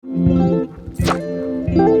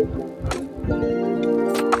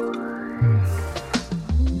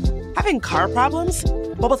Having car problems?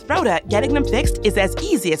 Well, with Rhoda, getting them fixed is as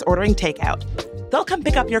easy as ordering takeout. They'll come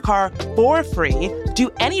pick up your car for free, do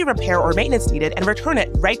any repair or maintenance needed, and return it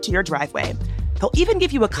right to your driveway. They'll even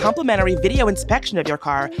give you a complimentary video inspection of your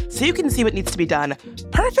car so you can see what needs to be done.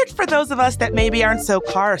 Perfect for those of us that maybe aren't so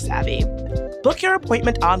car savvy. Book your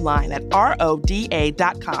appointment online at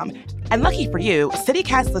roda.com. And lucky for you,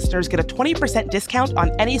 CityCast listeners get a 20% discount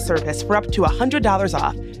on any service for up to $100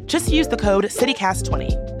 off. Just use the code CityCast20.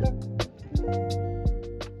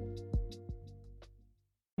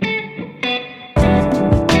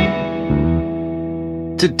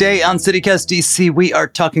 Today on CityCast DC, we are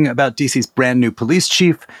talking about DC's brand new police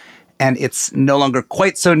chief and its no longer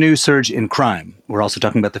quite so new surge in crime. We're also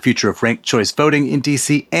talking about the future of ranked choice voting in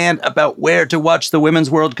DC and about where to watch the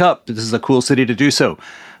Women's World Cup. This is a cool city to do so.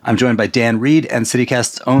 I'm joined by Dan Reed and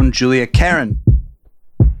CityCast's own Julia Caron.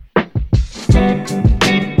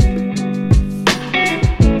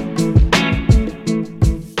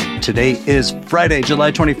 Today is Friday,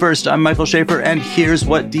 July 21st. I'm Michael Schaefer, and here's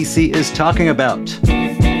what DC is talking about.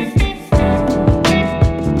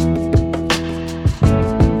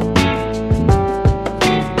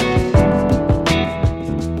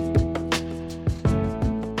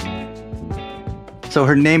 So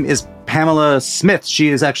her name is Pamela Smith. She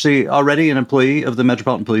is actually already an employee of the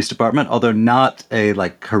Metropolitan Police Department, although not a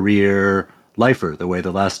career lifer the way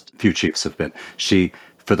the last few chiefs have been. She,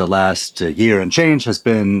 for the last year and change, has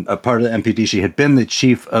been a part of the MPD. She had been the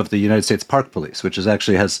chief of the United States Park Police, which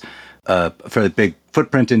actually has a fairly big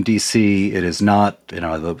footprint in DC. It is not,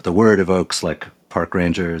 the word evokes park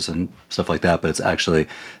rangers and stuff like that, but it's actually,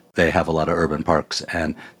 they have a lot of urban parks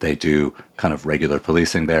and they do kind of regular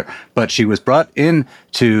policing there. But she was brought in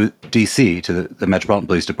to DC, to the Metropolitan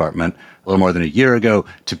Police Department, a little more than a year ago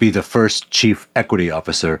to be the first chief equity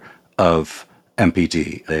officer of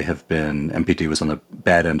MPD. MPD was on the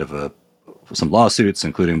bad end of some lawsuits,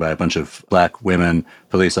 including by a bunch of black women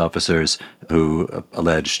police officers who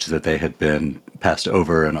alleged that they had been passed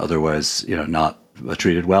over and otherwise, not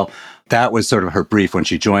treated well. That was sort of her brief when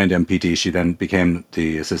she joined MPD. She then became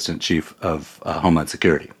the assistant chief of Homeland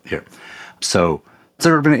Security here. So it's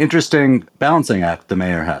sort of an interesting balancing act the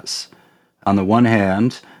mayor has. On the one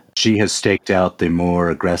hand, she has staked out the more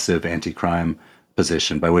aggressive anti-crime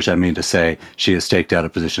position, by which I mean to say she has staked out a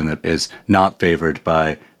position that is not favored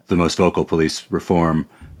by the most vocal police reform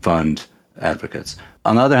fund advocates.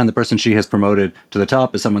 On the other hand, the person she has promoted to the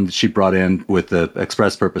top is someone that she brought in with the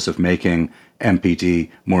express purpose of making MPD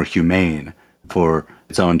more humane for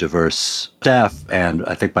its own diverse staff and,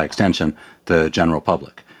 I think by extension, the general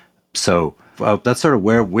public. So that's sort of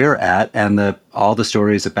where we're at, and all the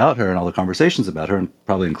stories about her and all the conversations about her, and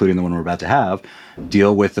probably including the one we're about to have,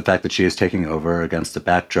 deal with the fact that she is taking over against the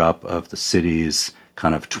backdrop of the city's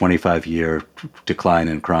kind of 25-year decline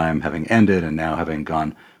in crime having ended and now having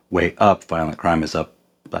gone way up. Violent crime is up,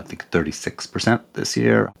 I think, 36% this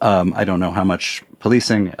year. I don't know how much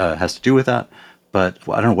policing has to do with that, but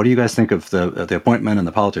I don't know. What do you guys think of the appointment and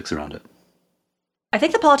the politics around it? I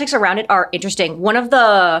think the politics around it are interesting. One of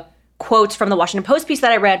the quotes from the Washington Post piece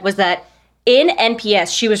that I read was that in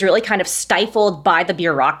NPS, she was really kind of stifled by the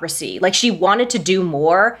bureaucracy. She wanted to do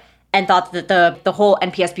more and thought that the whole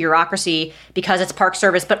NPS bureaucracy, because it's Park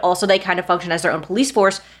Service, but also they kind of function as their own police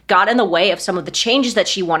force, got in the way of some of the changes that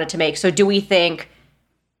she wanted to make. So do we think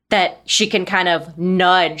that she can kind of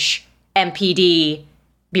nudge MPD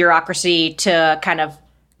bureaucracy to kind of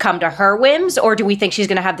come to her whims, or do we think she's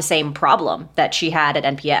going to have the same problem that she had at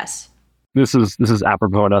NPS? This is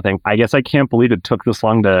apropos of nothing. I guess I can't believe it took this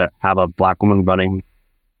long to have a black woman running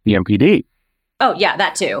the MPD. Oh, yeah,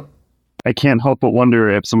 that too. I can't help but wonder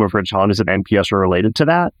if some of her challenges at NPS are related to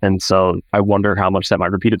that. And so I wonder how much that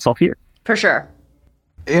might repeat itself here. For sure.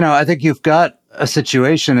 I think you've got a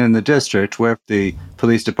situation in the district where the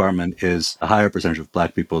police department is a higher percentage of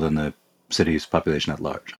black people than the city's population at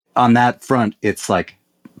large. On that front, it's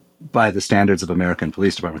by the standards of American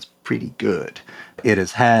police departments, pretty good. It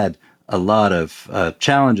has had a lot of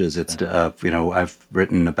challenges. It's, I've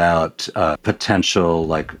written about potential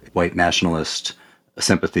white nationalist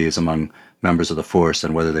sympathies among members of the force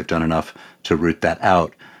and whether they've done enough to root that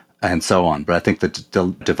out and so on. But I think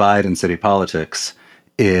the divide in city politics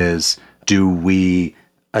is, do we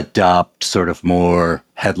adopt sort of more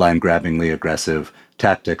headline-grabbingly aggressive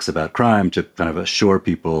tactics about crime to kind of assure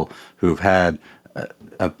people who've had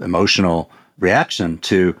an emotional reaction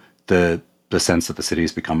to the sense that the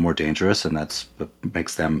city's become more dangerous, and that's what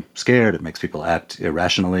makes them scared. It makes people act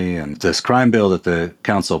irrationally. And this crime bill that the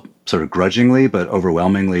council sort of grudgingly but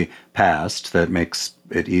overwhelmingly passed that makes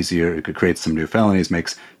it easier. It could create some new felonies,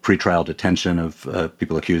 makes pretrial detention of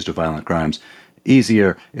people accused of violent crimes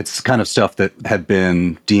easier. It's kind of stuff that had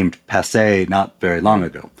been deemed passé not very long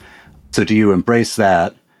ago. So do you embrace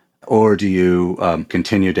that, or do you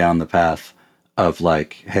continue down the path of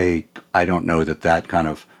like, hey, I don't know that kind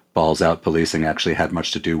of balls out policing actually had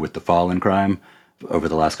much to do with the fall in crime over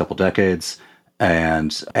the last couple decades,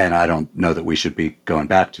 and I don't know that we should be going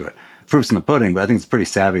back to it. Proof's in the pudding, but I think it's a pretty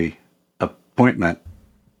savvy appointment,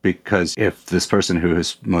 because if this person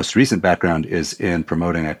whose most recent background is in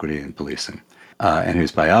promoting equity in policing, and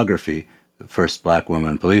whose biography, the first Black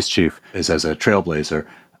woman police chief, is as a trailblazer,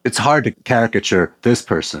 it's hard to caricature this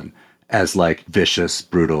person as like vicious,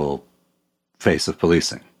 brutal face of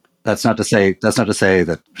policing. That's not to say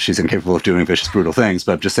that she's incapable of doing vicious, brutal things,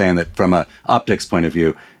 but I'm just saying that from an optics point of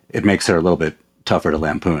view, it makes her a little bit tougher to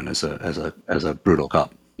lampoon as a brutal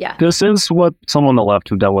cop. Yeah. This is what some on the left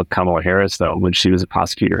have done with Kamala Harris, though, when she was a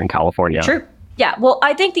prosecutor in California. True. Yeah, well,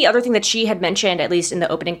 I think the other thing that she had mentioned, at least in the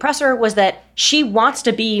opening presser, was that she wants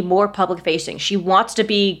to be more public facing. She wants to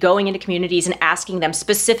be going into communities and asking them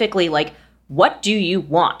specifically, like, what do you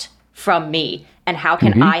want from me? And how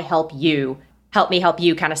can I help you? Help me help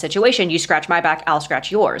you kind of situation. You scratch my back, I'll scratch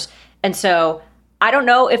yours. And so I don't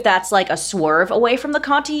know if that's like a swerve away from the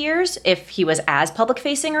Conti years, if he was as public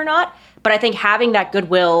facing or not. But I think having that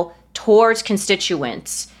goodwill towards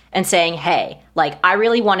constituents and saying, hey, like, I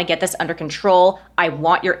really want to get this under control. I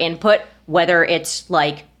want your input, whether it's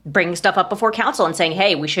like bringing stuff up before council and saying,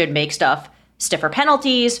 hey, we should make stuff stiffer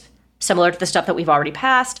penalties, similar to the stuff that we've already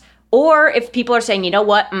passed. Or if people are saying, you know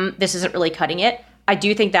what, this isn't really cutting it. I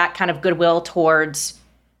do think that kind of goodwill towards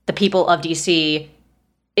the people of DC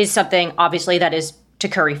is something, obviously, that is to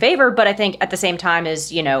curry favor. But I think at the same time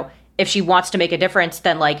is, you know, if she wants to make a difference,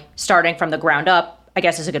 then like starting from the ground up, I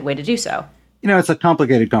guess is a good way to do so. You know, it's a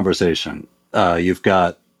complicated conversation. You've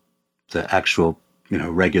got the actual,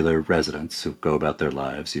 regular residents who go about their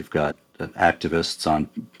lives. You've got activists on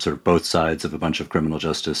sort of both sides of a bunch of criminal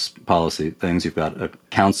justice policy things. You've got a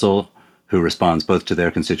council who responds both to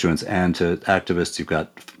their constituents and to activists. You've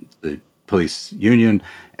got the police union,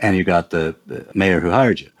 and you've got the mayor who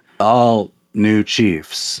hired you. All new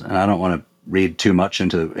chiefs, and I don't want to read too much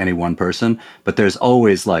into any one person, but there's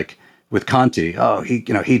always like, with Conti,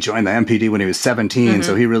 he joined the MPD when he was 17,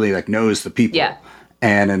 so he really like knows the people. Yeah.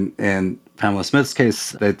 And in Pamela Smith's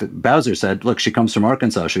case, Bowser said, look, she comes from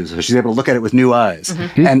Arkansas, she's able to look at it with new eyes.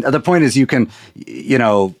 And the point is, you can,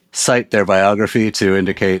 cite their biography to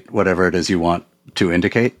indicate whatever it is you want to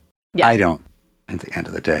indicate. Yeah. I don't, at the end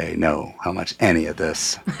of the day, know how much any of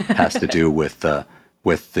this has to do with the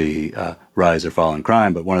rise or fall in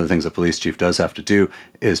crime. But one of the things a police chief does have to do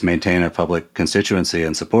is maintain a public constituency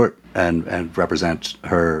and support and represent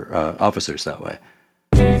her officers that way.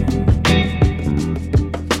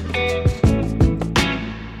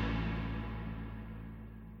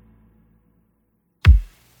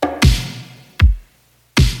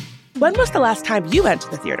 When was the last time you went to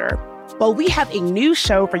the theater? Well, we have a new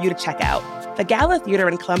show for you to check out. The Gala Theater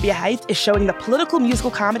in Columbia Heights is showing the political musical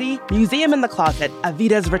comedy Museum in the Closet,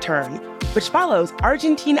 Evita's Return, which follows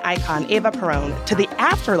Argentine icon Eva Perón to the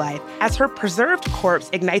afterlife as her preserved corpse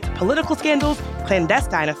ignites political scandals,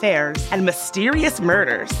 clandestine affairs, and mysterious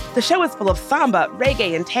murders. The show is full of samba,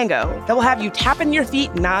 reggae, and tango that will have you tapping your feet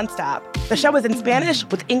nonstop. The show is in Spanish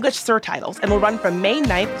with English surtitles and will run from May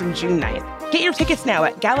 9th through June 9th. Get your tickets now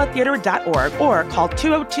at galatheater.org or call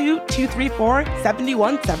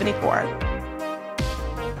 202-234-7174.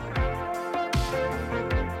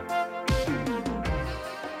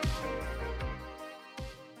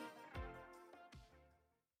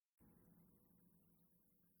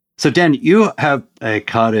 So, Dan, you have a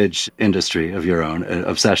cottage industry of your own, an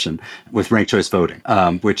obsession with ranked choice voting,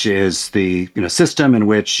 which is the system in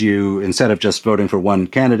which you, instead of just voting for one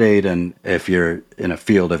candidate, and if you're in a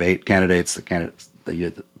field of 8 candidates,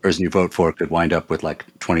 the person you vote for could wind up with like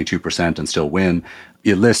 22% and still win.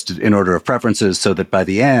 You list in order of preferences so that by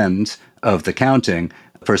the end of the counting,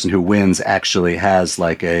 the person who wins actually has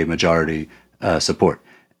like a majority support.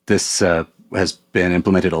 This has been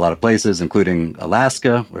implemented a lot of places, including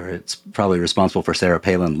Alaska, where it's probably responsible for Sarah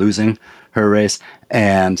Palin losing her race,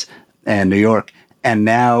 and New York. And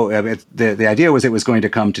now the idea was it was going to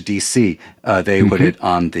come to D.C. They put it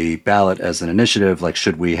on the ballot as an initiative, like,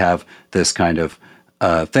 should we have this kind of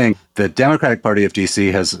thing? The Democratic Party of D.C.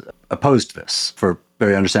 has opposed this for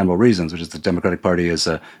very understandable reasons, which is the Democratic Party is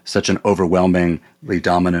such an overwhelmingly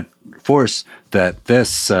dominant force that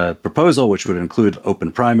this proposal, which would include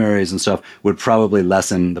open primaries and stuff, would probably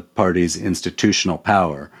lessen the party's institutional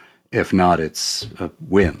power, if not its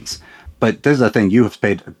wins. But this is a thing you have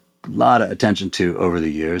paid lot of attention to over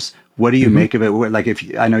the years. What do you make of it?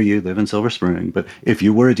 Like, I know you live in Silver Spring, but if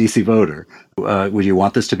you were a DC voter, would you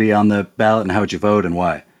want this to be on the ballot, and how would you vote and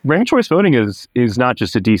why? Ranked choice voting is not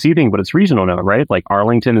just a DC thing, but it's regional now, right? Like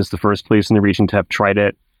Arlington is the first place in the region to have tried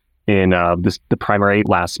it in the primary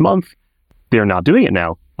last month. They're not doing it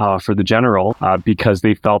now for the general because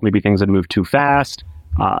they felt maybe things had moved too fast.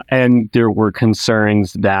 And there were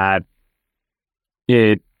concerns that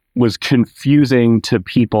it was confusing to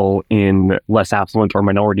people in less affluent or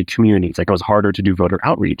minority communities. Like it was harder to do voter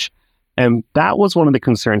outreach. And that was one of the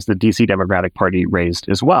concerns the DC Democratic Party raised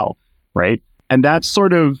as well, right? And that's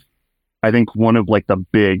sort of, I think, one of like the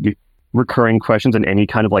big recurring questions in any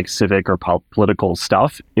kind of like civic or political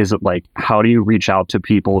stuff is it like, how do you reach out to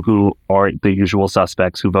people who aren't the usual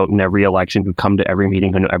suspects, who vote in every election, who come to every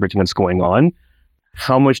meeting, who know everything that's going on?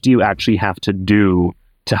 How much do you actually have to do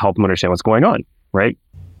to help them understand what's going on, right?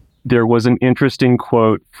 There was an interesting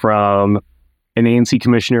quote from an ANC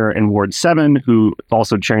commissioner in Ward 7 who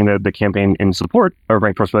also chairing the campaign in support of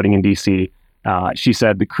ranked choice voting in DC. She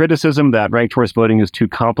said, the criticism that ranked choice voting is too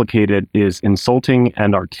complicated is insulting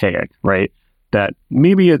and archaic, right? That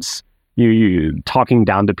maybe it's you talking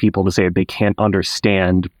down to people to say they can't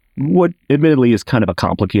understand what admittedly is kind of a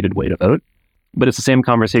complicated way to vote. But it's the same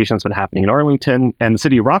conversation that's been happening in Arlington, and the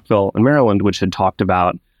city of Rockville in Maryland, which had talked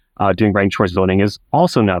about doing ranked choice voting, is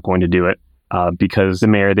also not going to do it because the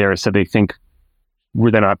mayor there said they think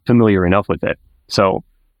they're not familiar enough with it. So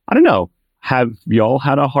I don't know. Have y'all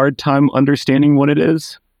had a hard time understanding what it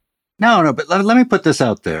is? No, but let me put this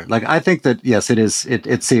out there. Like, I think that, yes, it is.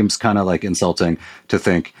 It seems kind of like insulting to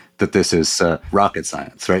think that this is rocket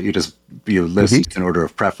science, right? You list an order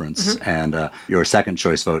of preference, and your second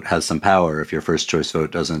choice vote has some power if your first choice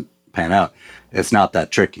vote doesn't pan out. It's not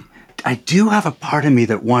that tricky. I do have a part of me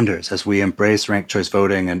that wonders, as we embrace ranked choice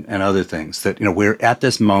voting and other things, that, we're at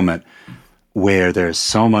this moment where there's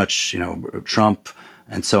so much, Trump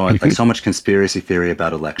and so on, like so much conspiracy theory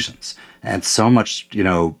about elections and so much,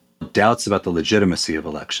 doubts about the legitimacy of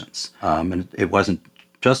elections. And it wasn't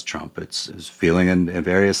just Trump. It's feeling in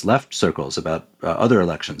various left circles about other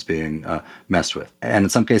elections being messed with. And in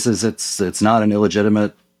some cases, it's not an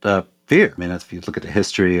illegitimate fear. I mean, if you look at the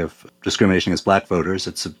history of discrimination against black voters,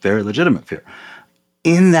 it's a very legitimate fear.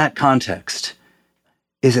 In that context,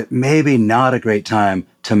 is it maybe not a great time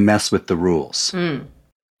to mess with the rules?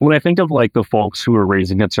 When I think of like the folks who are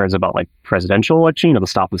raising concerns about like presidential election, the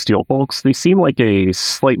Stop the Steal folks, they seem like a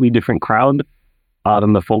slightly different crowd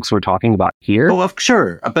than the folks we're talking about here. Oh,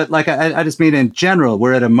 sure. But like, I just mean in general,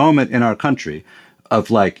 we're at a moment in our country of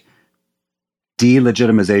like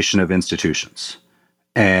delegitimization of institutions.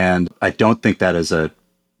 And I don't think that's a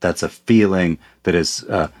feeling that is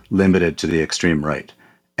limited to the extreme right.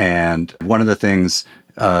 And one of the things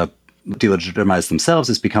delegitimize themselves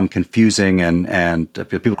has become confusing and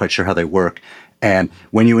people are quite sure how they work. And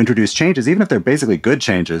when you introduce changes, even if they're basically good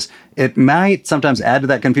changes, it might sometimes add to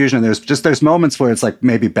that confusion. And there's moments where it's like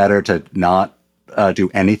maybe better to not do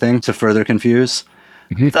anything to further confuse.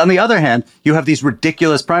 On the other hand, you have these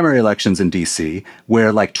ridiculous primary elections in DC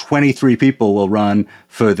where like 23 people will run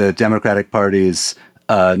for the Democratic Party's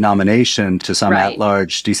nomination to some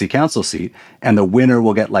at-large DC council seat, and the winner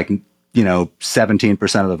will get like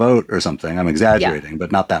 17% of the vote or something. I'm exaggerating,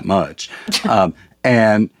 but not that much.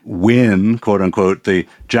 And win, quote unquote, the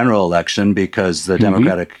general election because the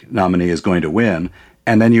Democratic nominee is going to win.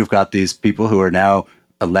 And then you've got these people who are now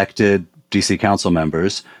elected DC council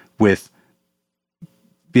members with,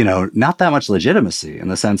 not that much legitimacy in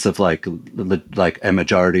the sense of like a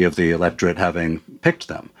majority of the electorate having picked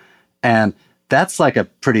them. And that's like a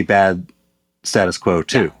pretty bad status quo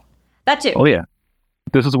too. Yeah. That too. Oh yeah.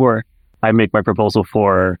 This is where I make my proposal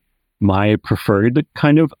for my preferred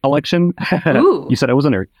kind of election. You said I was a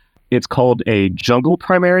nerd. It's called a jungle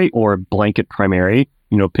primary or blanket primary.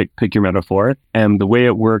 Pick your metaphor. And the way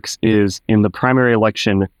it works is in the primary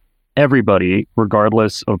election, everybody,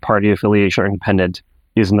 regardless of party affiliation or independent,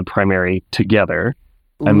 is in the primary together.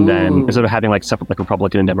 And then instead of having like separate like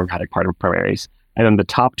Republican and Democratic party primaries, and then the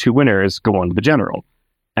top two winners go on to the general.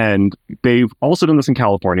 And they've also done this in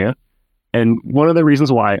California. And one of the reasons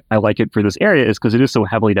why I like it for this area is because it is so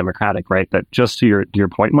heavily Democratic, right? That just to your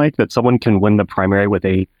point, Mike, that someone can win the primary with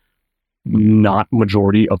a not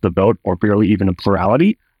majority of the vote or barely even a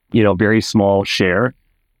plurality, very small share,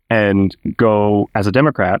 and go as a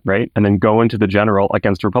Democrat, right? And then go into the general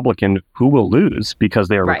against a Republican who will lose because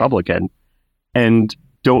they are Republican and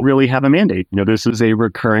don't really have a mandate. This is a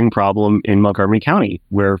recurring problem in Montgomery County,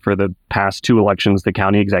 where for the past two elections, the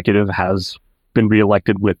county executive has been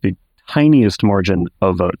reelected with the tiniest margin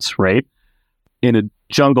of votes, right? In a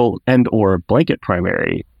jungle and or blanket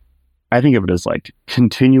primary, I think of it as like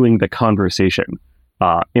continuing the conversation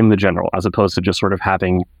in the general, as opposed to just sort of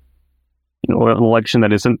having, an election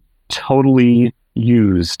that isn't totally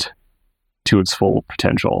used to its full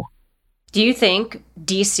potential. Do you think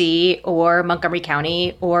DC or Montgomery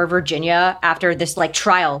County or Virginia, after this like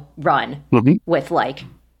trial run with like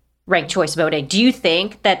ranked choice voting, do you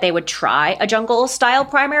think that they would try a jungle style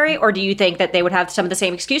primary, or do you think that they would have some of the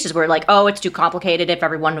same excuses where like, oh, it's too complicated if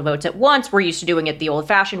everyone votes at once, we're used to doing it the old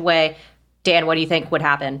fashioned way? Dan, what do you think would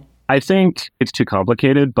happen? I think it's too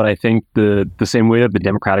complicated, but I think the same way that the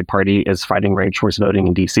Democratic Party is fighting ranked choice voting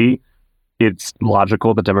in DC, it's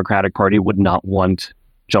logical the Democratic Party would not want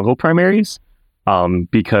jungle primaries,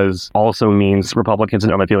 because also means Republicans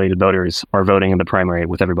and unaffiliated voters are voting in the primary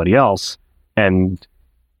with everybody else, and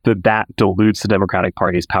that dilutes the Democratic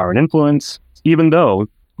Party's power and influence, even though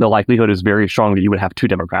the likelihood is very strong that you would have two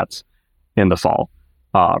Democrats in the fall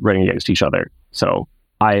running against each other. So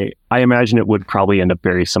I imagine it would probably end up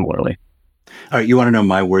very similarly. All right, you want to know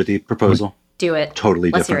my worthy proposal? Do it.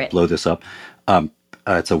 Totally Let's different. Blow this up.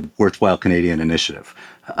 It's a worthwhile Canadian initiative.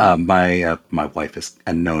 My wife is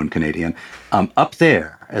a known Canadian. Up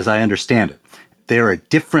there, as I understand it, there are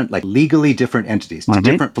different, like legally different entities,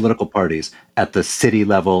 different political parties at the city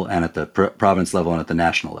level and at the province level and at the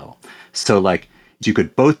national level. So like you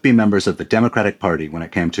could both be members of the Democratic Party when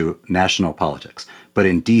it came to national politics. But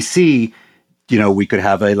in DC, we could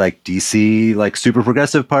have a like DC like super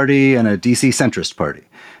progressive party and a DC centrist party.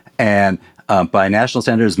 And by national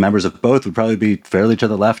standards, members of both would probably be fairly to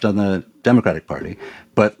the left on the Democratic Party.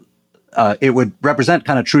 But it would represent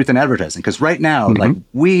kind of truth in advertising. Because right now, like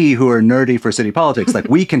we who are nerdy for city politics, like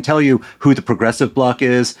we can tell you who the progressive bloc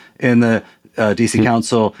is in the DC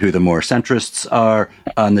Council, who the more centrists are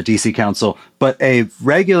on the DC Council. But a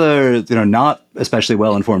regular, not especially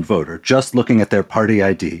well-informed voter, just looking at their party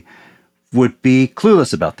ID, would be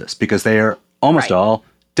clueless about this because they are almost all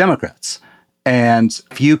Democrats. And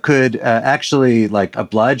if you could actually like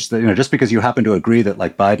oblige the, just because you happen to agree that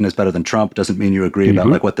like Biden is better than Trump doesn't mean you agree about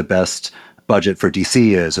like what the best budget for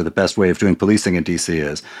DC is or the best way of doing policing in DC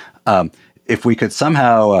is. If we could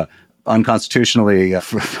somehow unconstitutionally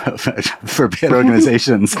forbid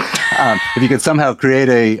organizations, if you could somehow create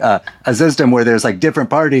a system where there's like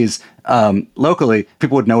different parties locally,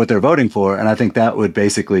 people would know what they're voting for. And I think that would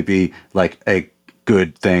basically be like a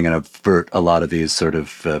good thing and avert a lot of these sort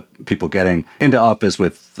of people getting into office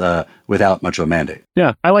without much of a mandate.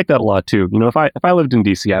 Yeah, I like that a lot too. If I lived in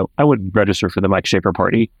DC, I would register for the Mike Schaefer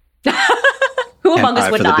party. Who among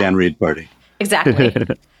us would for not? The Dan Reed party. Exactly.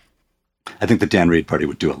 I think the Dan Reed party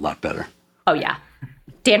would do a lot better. Oh yeah,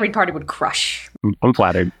 Dan Reed party would crush. I'm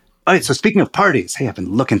flattered. All right, so speaking of parties, hey, I've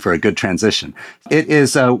been looking for a good transition. It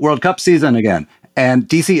is World Cup season again. And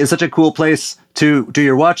DC is such a cool place to do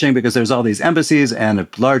your watching because there's all these embassies and a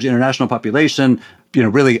large international population,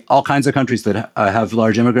 really all kinds of countries that have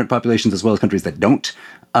large immigrant populations as well as countries that don't.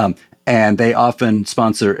 And they often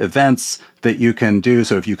sponsor events that you can do.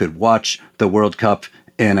 So if you could watch the World Cup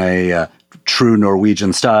in a true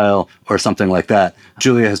Norwegian style or something like that,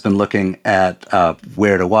 Julia has been looking at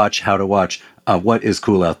where to watch, how to watch. What is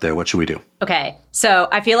cool out there? What should we do? Okay, so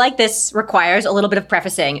I feel like this requires a little bit of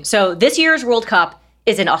prefacing. So this year's World Cup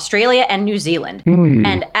is in Australia and New Zealand.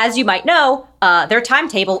 And as you might know, their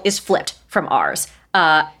timetable is flipped from ours.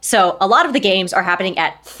 So a lot of the games are happening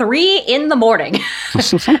at 3 in the morning.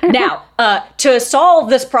 Now, to solve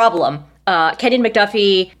this problem, Kenyon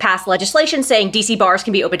McDuffie passed legislation saying DC bars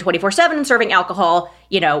can be open 24/7 and serving alcohol.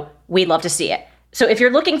 We'd love to see it. So if you're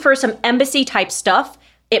looking for some embassy type stuff,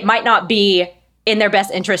 it might not be in their best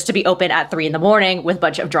interest to be open at 3 in the morning with a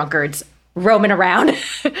bunch of drunkards roaming around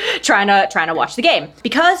trying to watch the game.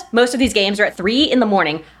 Because most of these games are at 3 in the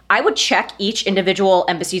morning, I would check each individual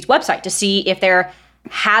embassy's website to see if they're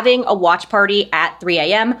having a watch party at 3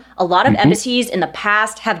 a.m. A lot of embassies in the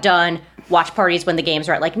past have done watch parties when the games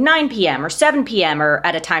are at like 9 p.m. or 7 p.m. or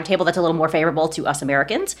at a timetable that's a little more favorable to us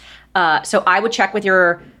Americans. So I would check with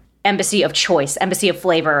your embassy of choice, embassy of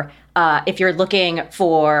flavor, if you're looking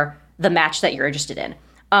for the match that you're interested in.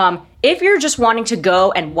 If you're just wanting to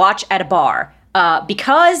go and watch at a bar,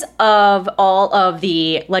 because of all of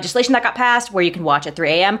the legislation that got passed where you can watch at 3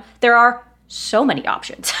 a.m., there are so many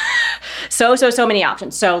options. so many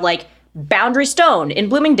options. So like Boundary Stone in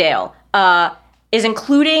Bloomingdale is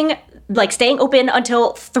including like staying open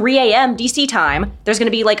until 3 a.m. DC time. There's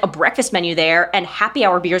going to be like a breakfast menu there, and happy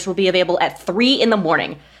hour beers will be available at 3 in the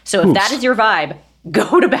morning. So if that is your vibe,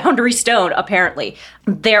 go to Boundary Stone, apparently.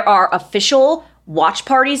 There are official watch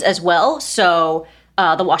parties as well. So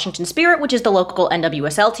the Washington Spirit, which is the local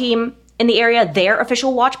NWSL team in the area, their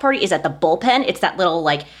official watch party is at the Bullpen. It's that little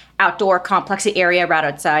like outdoor complexy area right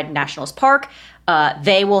outside Nationals Park.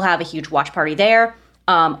 They will have a huge watch party there.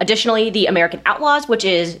 Additionally, the American Outlaws, which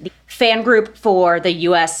is the fan group for the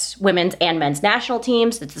U.S. women's and men's national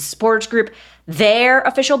teams, it's the supporters group. Their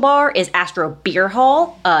official bar is Astro Beer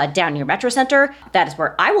Hall down near Metro Center. That is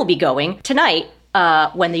where I will be going tonight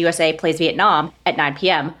when the USA plays Vietnam at 9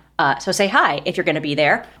 p.m. So say hi if you're going to be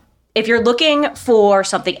there. If you're looking for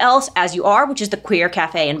something else, as you are, which is the Queer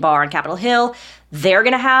Cafe and Bar on Capitol Hill, they're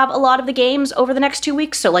going to have a lot of the games over the next 2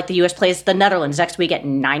 weeks. So like the U.S. plays the Netherlands next week at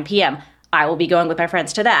 9 p.m., I will be going with my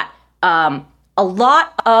friends to that. A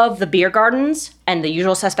lot of the beer gardens and the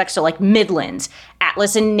usual suspects, so like Midlands,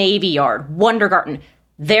 Atlas and Navy Yard, Wondergarten,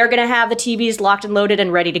 they're going to have the TVs locked and loaded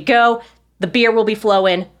and ready to go. The beer will be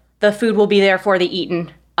flowing. The food will be there for the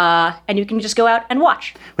eating. And you can just go out and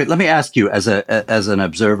watch. Wait, let me ask you, as an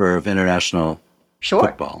observer of international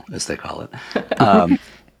football, as they call it,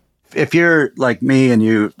 if you're like me and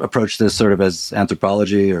you approach this sort of as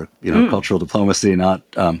anthropology or cultural diplomacy, not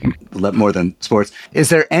more than sports, is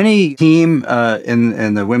there any team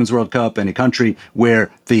in the Women's World Cup, any country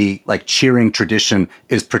where the like cheering tradition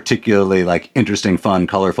is particularly like interesting, fun,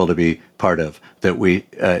 colorful to be part of? That we,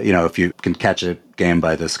 if you can catch a game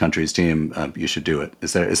by this country's team, you should do it.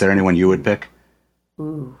 Is there anyone you would pick?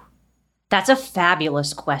 Ooh. That's a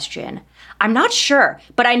fabulous question. I'm not sure,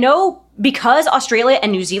 but I know because Australia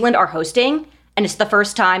and New Zealand are hosting, and it's the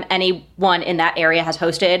first time anyone in that area has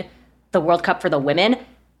hosted the World Cup for the women,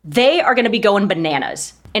 they are going to be going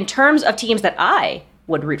bananas. In terms of teams that I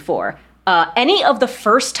would root for, any of the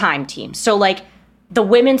first-time teams, so like the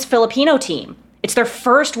women's Filipino team, it's their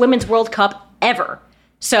first Women's World Cup ever.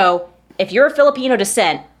 So if you're of Filipino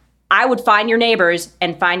descent, I would find your neighbors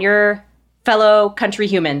and find your fellow country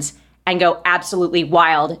humans and go absolutely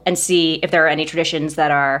wild and see if there are any traditions that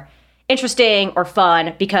are interesting or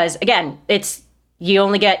fun, because again, you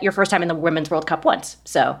only get your first time in the Women's World Cup once.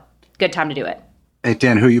 So good time to do it. Hey,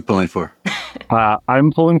 Dan, who are you pulling for?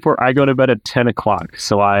 I'm pulling for, I go to bed at 10 o'clock.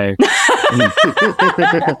 So this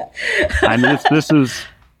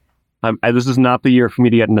is not the year for me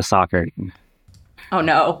to get into soccer. Oh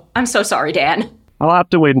no, I'm so sorry, Dan. I'll have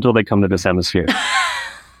to wait until they come to this hemisphere.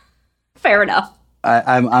 Fair enough.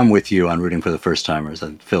 I'm with you on rooting for the first timers.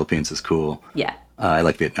 The Philippines is cool. Yeah. I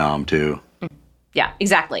like Vietnam too. Yeah,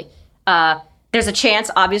 exactly. There's a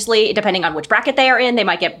chance, obviously, depending on which bracket they are in, they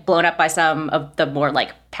might get blown up by some of the more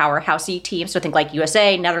like powerhousey teams. So think like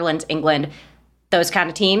USA, Netherlands, England, those kind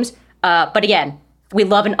of teams. But again, we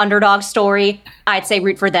love an underdog story. I'd say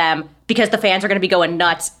root for them because the fans are going to be going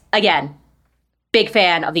nuts. Again, big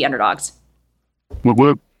fan of the underdogs. Whoop,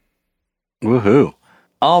 whoop. Woohoo.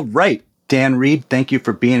 All right. Dan Reed, thank you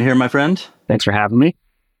for being here, my friend. Thanks for having me.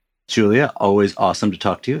 Julia, always awesome to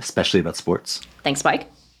talk to you, especially about sports. Thanks, Mike.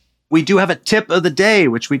 We do have a tip of the day,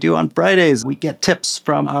 which we do on Fridays. We get tips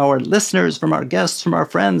from our listeners, from our guests, from our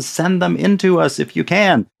friends. Send them in to us if you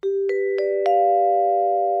can.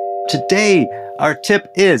 Today, our tip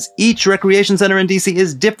is each recreation center in DC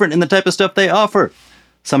is different in the type of stuff they offer.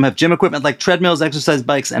 Some have gym equipment like treadmills, exercise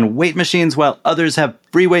bikes, and weight machines, while others have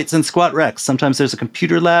free weights and squat racks. Sometimes there's a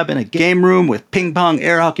computer lab and a game room with ping pong,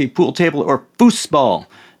 air hockey, pool table, or foosball.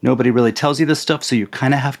 Nobody really tells you this stuff, so you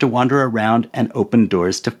kind of have to wander around and open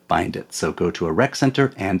doors to find it. So go to a rec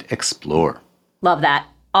center and explore. Love that.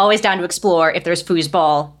 Always down to explore if there's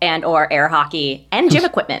foosball and or air hockey and gym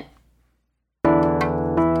equipment.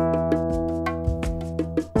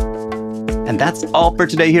 And that's all for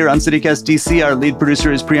today here on CityCast DC. Our lead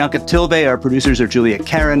producer is Priyanka Tilve. Our producers are Julia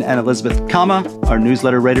Karen and Elizabeth Kama. Our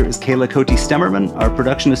newsletter writer is Kayla Cote-Stemmerman. Our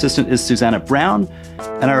production assistant is Susanna Brown.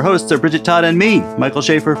 And our hosts are Bridget Todd and me, Michael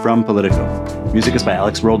Schaefer from Politico. Music is by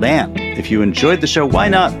Alex Roldan. If you enjoyed the show, why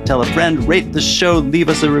not tell a friend, rate the show, leave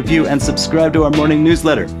us a review, and subscribe to our morning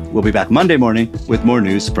newsletter. We'll be back Monday morning with more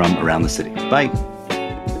news from around the city. Bye.